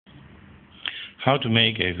how to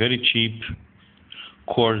make a very cheap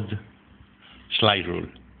chord slide rule,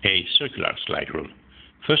 a circular slide rule.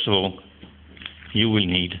 First of all, you will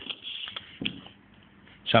need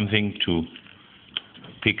something to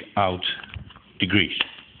pick out degrees.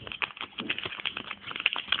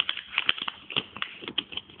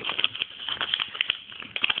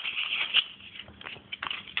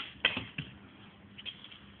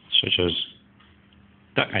 Such as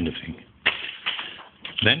that kind of thing.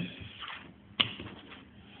 Then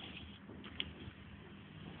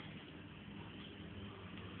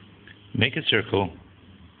make a circle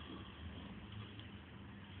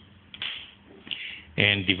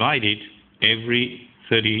and divide it every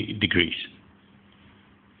 30 degrees.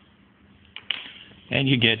 And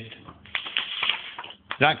you get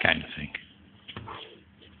that kind of thing.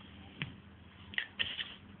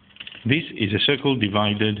 This is a circle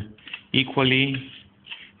divided equally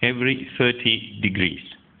every 30 degrees.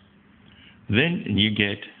 Then you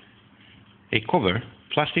get a cover,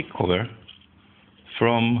 plastic cover,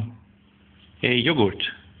 from a yogurt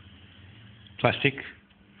plastic.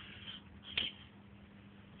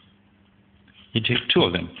 You take 2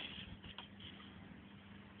 of them.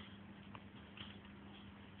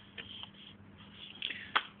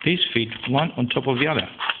 These fit one on top of the other.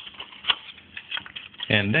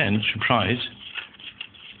 And then, surprise,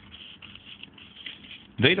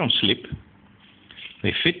 they don't slip.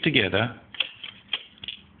 They fit together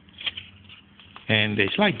and they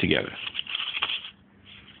slide together.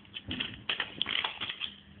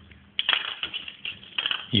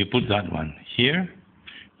 You put that one here.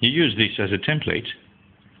 You use this as a template.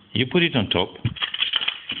 You put it on top,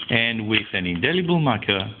 and with an indelible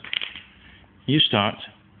marker, you start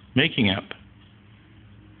making up,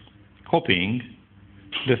 copying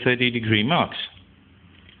the 30-degree marks.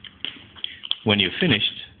 When you're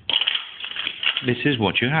finished, this is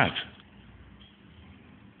what you have.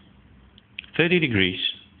 30 degrees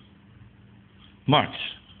marks.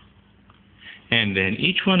 And then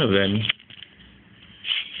each one of them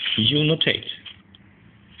you notate.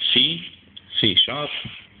 C, C sharp,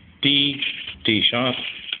 D, D sharp,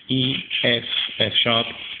 E, F, F sharp,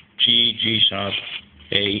 G, G sharp,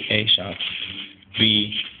 A sharp,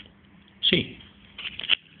 B, C.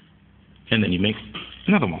 And then you make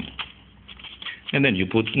another one. And then you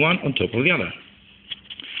put one on top of the other.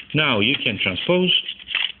 Now you can transpose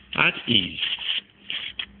at ease.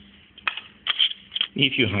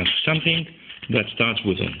 If you have something that starts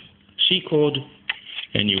with a C chord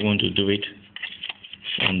and you want to do it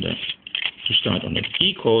to start on an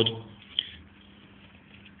E chord,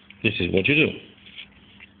 this is what you do.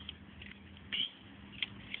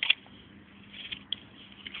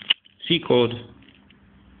 C chord,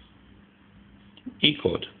 E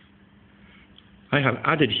chord. I have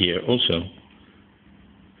added here also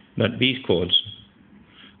that these chords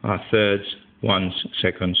are thirds, ones,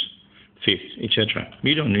 seconds, fifths, etc.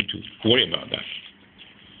 You don't need to worry about that.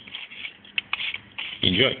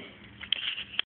 Enjoy.